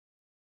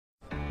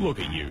Look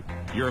at you.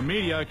 You're a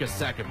mediocre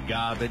sack of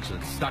garbage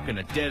that's stuck in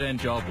a dead-end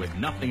job with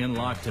nothing in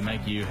life to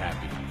make you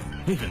happy.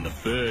 Even the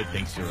bird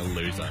thinks you're a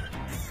loser.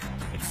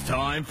 It's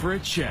time for a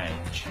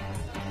change.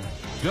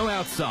 Go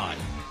outside.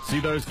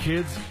 See those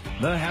kids?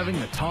 They're having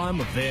the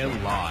time of their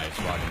lives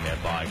riding their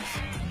bikes.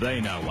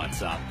 They know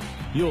what's up.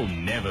 You'll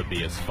never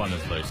be as fun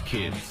as those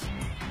kids.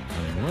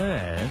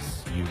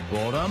 Unless you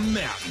bought a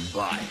mountain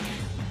bike.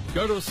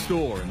 Go to a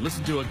store and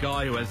listen to a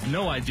guy who has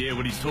no idea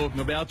what he's talking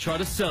about try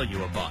to sell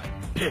you a bike.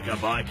 Pick a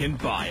bike and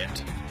buy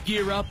it.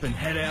 Gear up and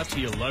head out to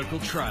your local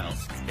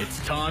trails.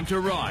 It's time to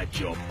ride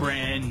your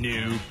brand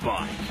new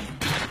bike.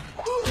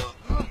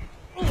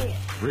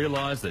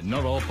 Realize that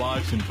not all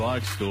bikes in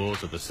bike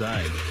stores are the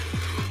same.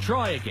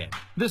 Try again.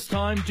 This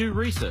time, do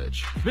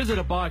research. Visit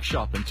a bike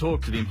shop and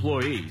talk to the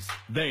employees.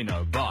 They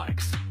know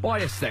bikes. Buy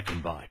a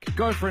second bike.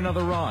 Go for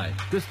another ride.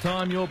 This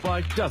time, your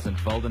bike doesn't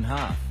fold in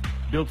half.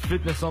 Build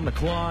fitness on the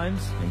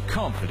climbs and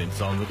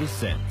confidence on the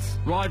descents.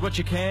 Ride what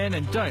you can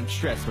and don't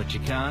stress what you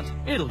can't.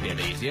 It'll get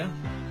easier.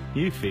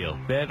 You feel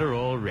better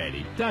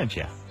already, don't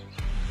you?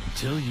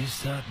 Until you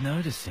start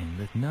noticing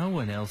that no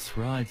one else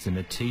rides in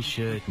a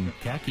t-shirt and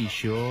khaki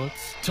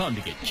shorts. Time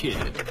to get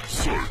kidded.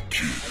 So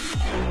cute.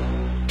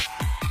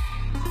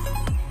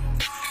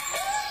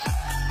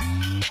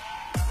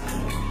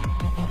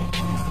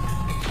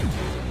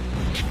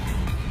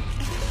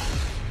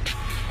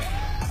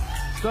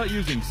 Start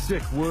using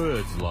sick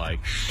words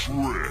like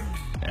shred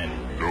and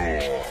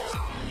gnaw.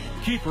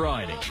 Keep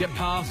riding. Get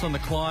past on the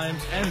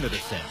climbs and the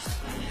descents.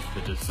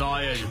 The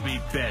desire to be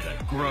better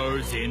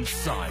grows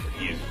inside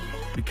of you.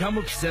 Become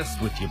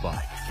obsessed with your bike.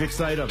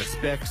 Fixate over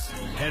specs,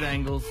 head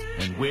angles,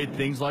 and weird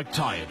things like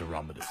tire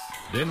durometers.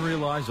 Then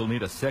realize you'll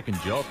need a second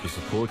job to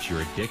support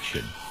your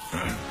addiction.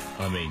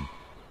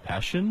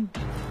 Passion?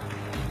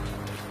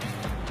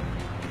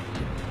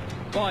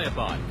 Buy a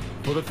bike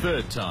for the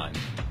third time.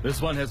 This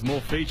one has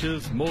more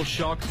features, more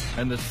shocks,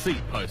 and the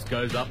seat post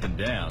goes up and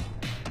down.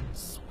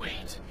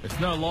 Sweet. It's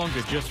no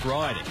longer just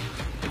riding.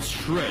 It's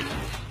shredding.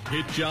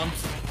 Hit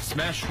jumps,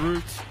 smash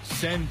roots,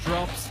 send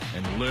drops,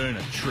 and learn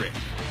a trick.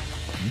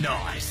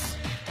 Nice.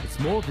 It's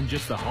more than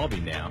just a hobby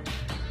now.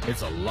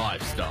 It's a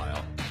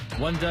lifestyle.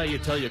 One day you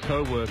tell your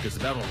co-workers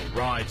about all the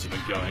rides you've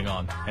been going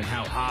on and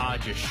how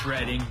hard you're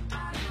shredding.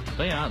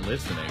 They aren't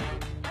listening.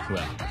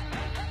 Well,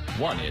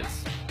 one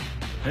is.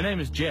 Her name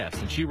is Jess,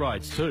 and she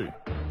rides too.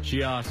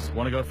 She asks,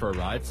 want to go for a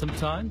ride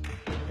sometime?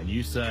 And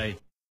you say,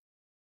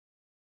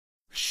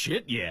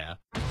 shit, yeah.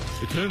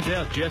 It turns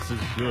out Jess is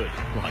good,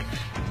 like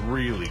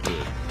really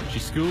good. She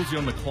schools you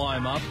on the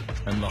climb up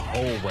and the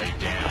whole way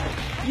down.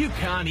 You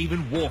can't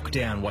even walk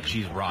down what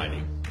she's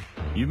riding.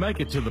 You make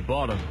it to the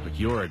bottom, but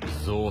you're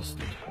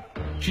exhausted.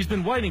 She's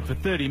been waiting for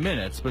 30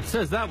 minutes, but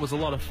says that was a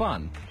lot of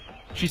fun.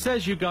 She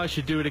says you guys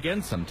should do it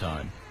again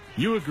sometime.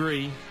 You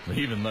agree,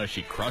 even though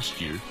she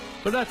crushed you,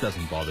 but that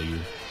doesn't bother you.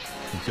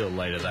 Until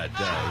later that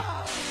day.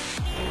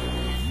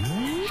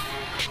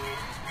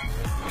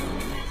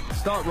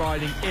 Start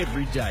riding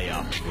every day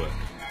after work.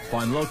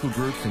 Find local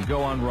groups and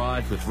go on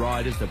rides with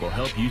riders that will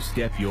help you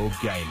step your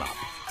game up.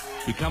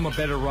 Become a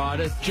better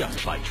rider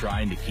just by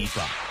trying to keep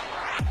up.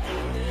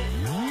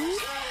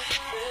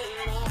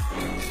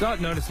 Start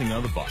noticing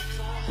other bikes,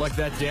 like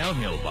that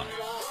downhill bike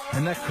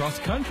and that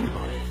cross-country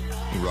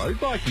bike. Road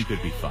biking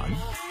could be fun.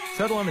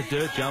 Settle on a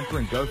dirt jumper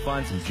and go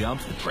find some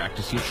jumps to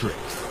practice your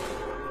tricks.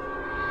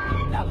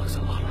 That looks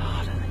a lot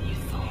harder than you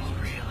thought.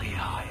 Really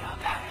higher.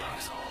 That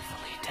looks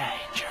awfully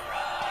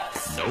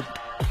dangerous. Nope.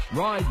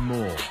 Ride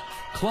more.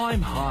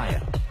 Climb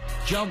higher.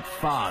 Jump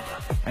farther.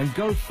 And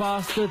go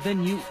faster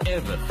than you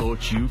ever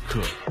thought you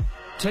could.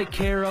 Take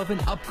care of and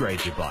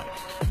upgrade your bike.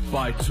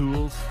 Buy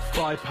tools,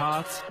 buy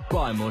parts,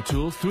 buy more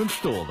tools to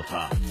install the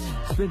parts.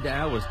 Spend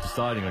hours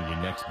deciding on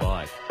your next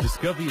bike.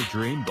 Discover your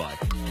dream bike.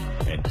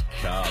 And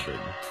carbon.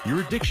 Your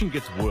addiction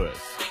gets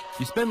worse.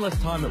 You spend less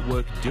time at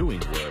work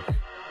doing work.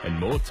 And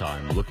more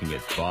time looking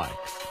at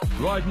bikes.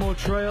 Ride more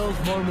trails,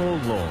 mow more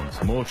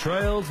lawns. More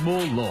trails,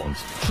 more lawns.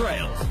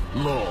 Trails,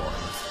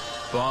 lawns.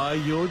 Buy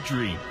your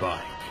dream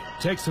bike.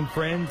 Take some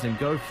friends and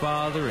go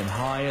farther and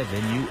higher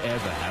than you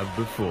ever have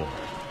before.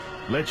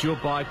 Let your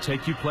bike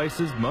take you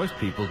places most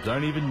people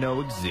don't even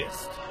know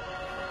exist.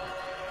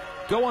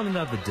 Go on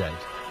another date.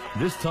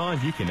 This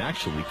time you can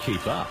actually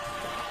keep up.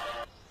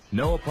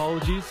 No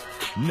apologies,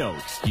 no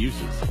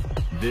excuses.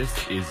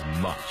 This is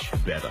much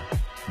better.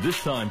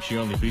 This time she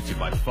only beats you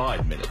by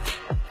 5 minutes.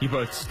 You're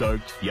both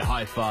stoked, you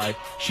high-five,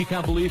 she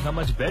can't believe how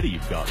much better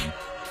you've gotten.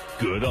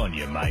 Good on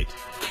you, mate.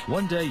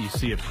 One day you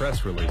see a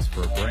press release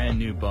for a brand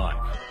new bike.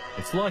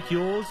 It's like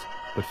yours,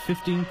 but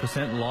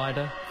 15%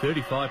 lighter,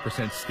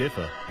 35%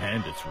 stiffer,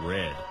 and it's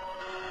red.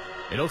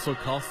 It also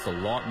costs a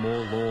lot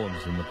more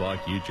lawns than the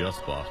bike you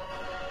just bought.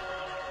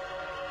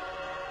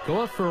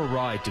 Go out for a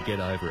ride to get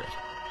over it.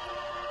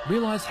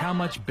 Realize how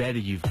much better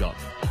you've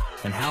gotten,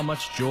 and how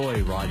much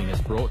joy riding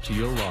has brought to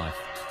your life.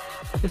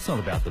 It's not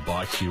about the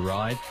bikes you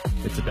ride,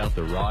 it's about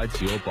the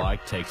rides your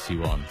bike takes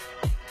you on.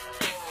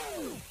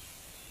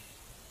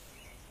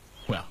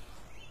 Well,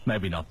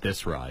 maybe not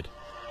this ride.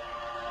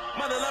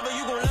 Mother lover,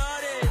 you gon'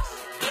 love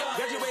this.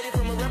 Graduated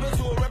from a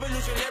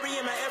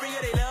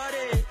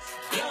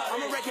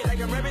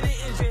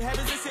intention,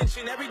 heaven's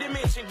ascension, every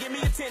dimension, give me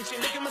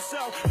attention. Look at my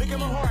soul, look at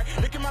my heart,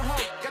 look at my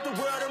hope. Got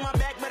the world on my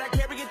back, but I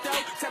carry it though.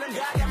 Tell them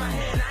God got my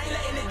hand.